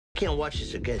can't watch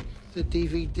this again. It's a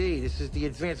DVD. This is the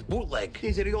advanced bootleg.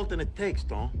 These are the alternate takes,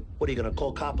 Tom. What, are you gonna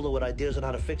call Coppola with ideas on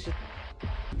how to fix it?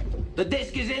 The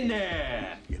disc is in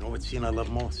there! You know what scene I love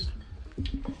most?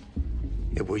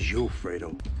 It was you,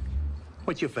 Fredo.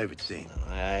 What's your favorite scene?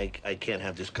 I can't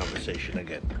have this conversation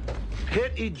again.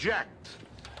 Hit eject.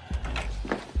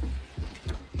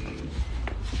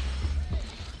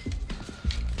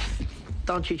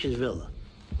 Don Cheech's villa.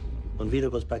 When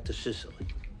Vito goes back to Sicily.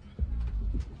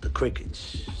 The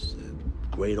crickets, the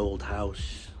great old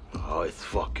house. Oh, it's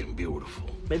fucking beautiful.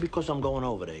 Maybe because I'm going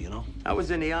over there, you know? I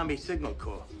was in the Army Signal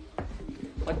Corps.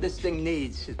 What this thing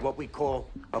needs is what we call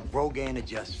a Brogan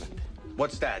adjustment.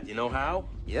 What's that? You know how?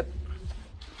 Yep.